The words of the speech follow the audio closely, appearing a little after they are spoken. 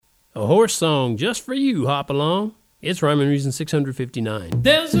A horse song just for you, Hopalong. It's Rhyme and Reason 659.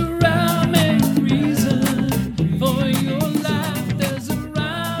 There's a rhyme and reason for your life. There's a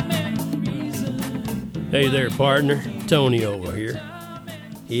rhyme and reason. Hey there, partner. Tony over here.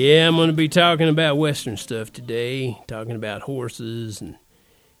 Yeah, I'm going to be talking about Western stuff today. Talking about horses and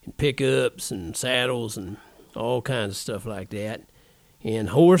pickups and saddles and all kinds of stuff like that. And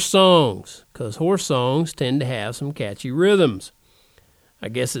horse songs, because horse songs tend to have some catchy rhythms. I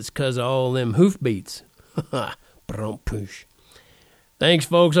guess it's because of all them hoofbeats. Thanks,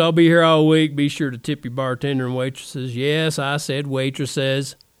 folks. I'll be here all week. Be sure to tip your bartender and waitresses. Yes, I said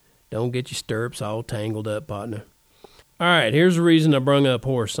waitresses. Don't get your stirrups all tangled up, partner. All right, here's the reason I brung up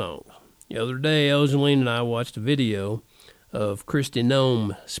horse songs. The other day, Elgeline and I watched a video of Kristi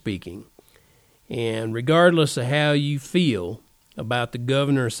Noem speaking. And regardless of how you feel about the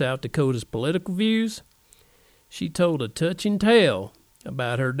governor of South Dakota's political views, she told a touching tale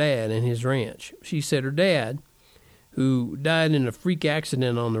about her dad and his ranch. She said her dad, who died in a freak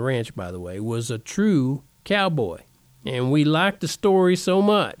accident on the ranch, by the way, was a true cowboy. And we liked the story so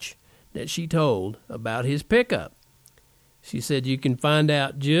much that she told about his pickup. She said you can find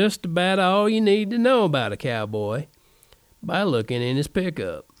out just about all you need to know about a cowboy by looking in his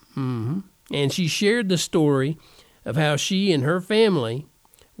pickup. And she shared the story of how she and her family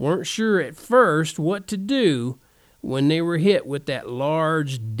weren't sure at first what to do when they were hit with that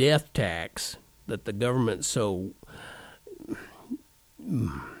large death tax that the government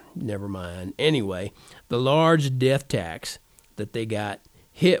never mind. Anyway, the large death tax that they got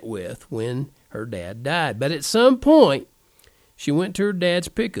hit with when her dad died. But at some point, she went to her dad's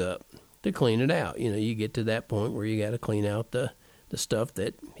pickup to clean it out. You know, you get to that point where you got to clean out the stuff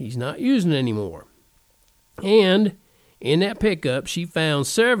that he's not using anymore. And in that pickup, she found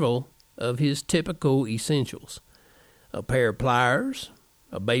several of his typical essentials. A pair of pliers,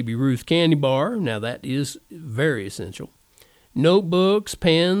 a Baby Ruth candy bar, now that is very essential, notebooks,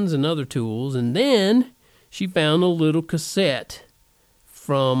 pens, and other tools, and then she found a little cassette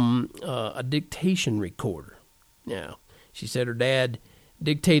from a dictation recorder. Now, she said her dad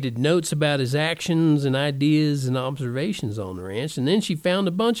dictated notes about his actions and ideas and observations on the ranch, and then she found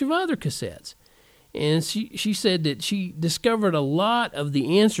a bunch of other cassettes. And she said that she discovered a lot of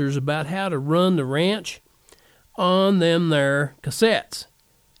the answers about how to run the ranch on them there cassettes.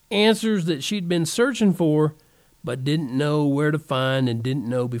 Answers that she'd been searching for but didn't know where to find and didn't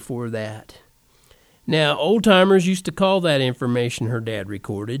know before that. Now, old-timers used to call that information her dad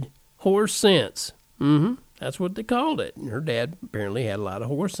recorded horse sense. That's what they called it. And her dad apparently had a lot of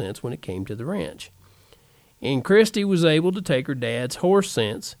horse sense when it came to the ranch. And Kristi was able to take her dad's horse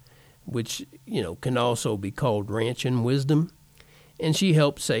sense, which, you know, can also be called ranching wisdom, and she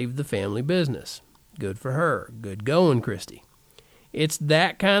helped save the family business. Good for her. Good going, Kristi. It's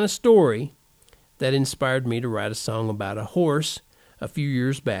that kind of story that inspired me to write a song about a horse a few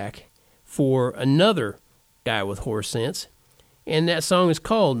years back for another guy with horse sense. And that song is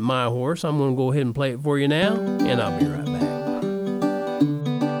called My Horse. I'm going to go ahead and play it for you now, and I'll be right back.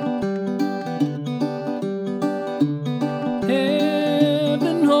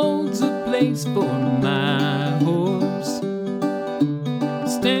 Heaven holds a place for my horse,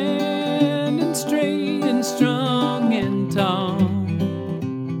 standing straight and strong and tall.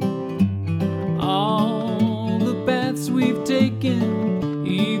 All the paths we've taken,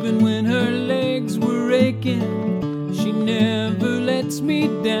 even when her legs were aching, she never lets me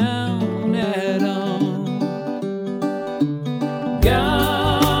down at all.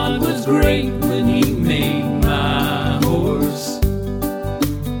 God was great when he made my horse,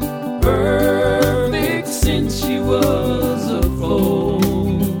 perfect since she was a foal.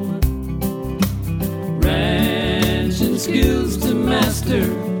 Ranching skills to master,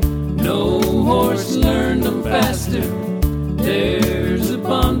 no horse learned them faster. There's a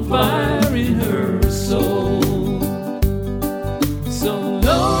bonfire in her soul. So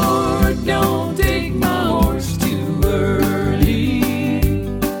Lord, don't take my horse too early.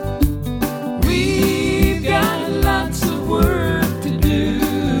 We've got lots of work to do.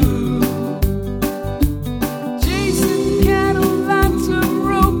 Chasing cattle, lots of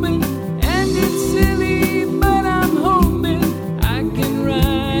roping, and it's silly, but I'm hoping I can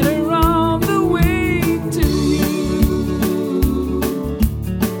ride her all the way to you.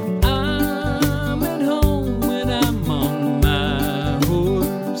 I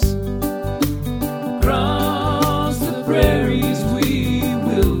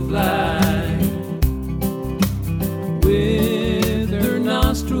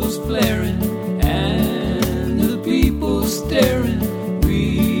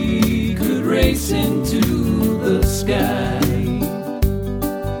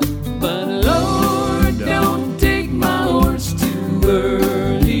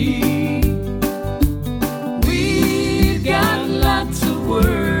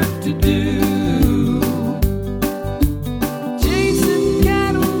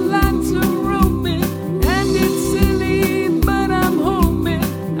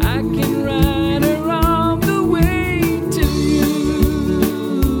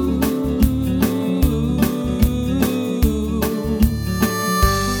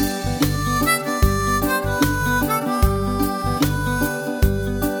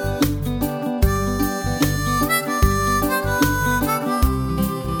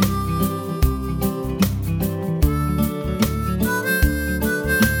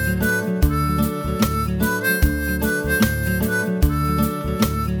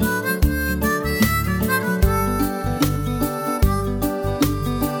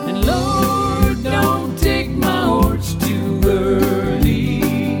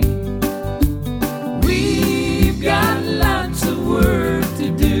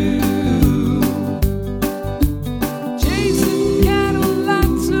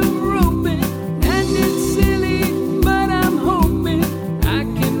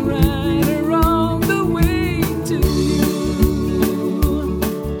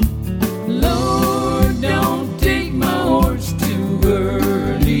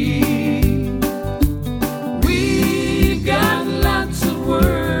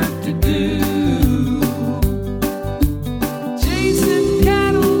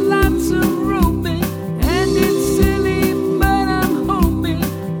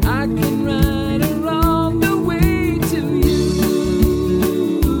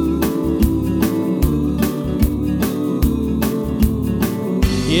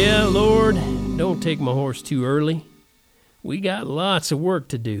don't take my horse too early. We got lots of work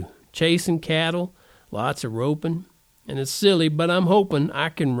to do, chasing cattle, lots of roping, and it's silly, but I'm hoping I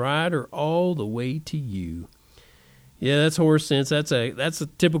can ride her all the way to you. Yeah, that's horse sense. That's a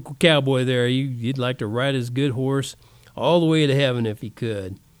typical cowboy there. You'd like to ride his good horse all the way to heaven if he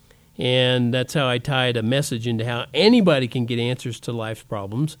could. And that's how I tied a message into how anybody can get answers to life's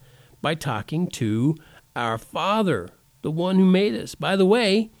problems by talking to our Father, the one who made us. By the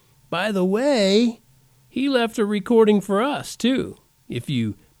way, he left a recording for us, too. If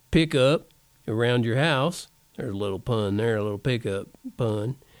you pick up around your house, there's a little pun there, a little pickup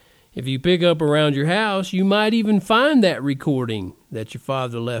pun. If you pick up around your house, you might even find that recording that your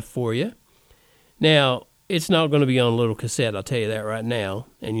father left for you. Now, it's not going to be on a little cassette, I'll tell you that right now,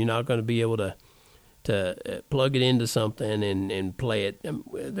 and you're not going to be able to plug it into something and play it.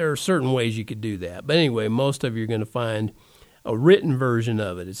 There are certain ways you could do that. But anyway, most of you are going to find a written version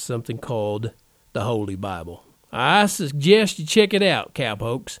of it. It's something called the Holy Bible. I suggest you check it out,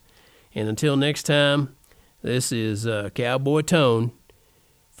 cowpokes. And until next time, this is Cowboy Tone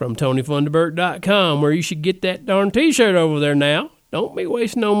from TonyFunderburk.com, where you should get that darn T-shirt over there now. Don't be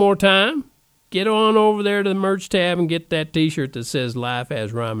wasting no more time. Get on over there to the merch tab and get that T-shirt that says Life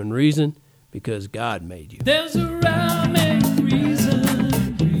Has Rhyme and Reason, because God made you. There's a rhyme and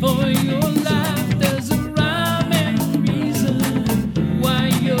reason for your life.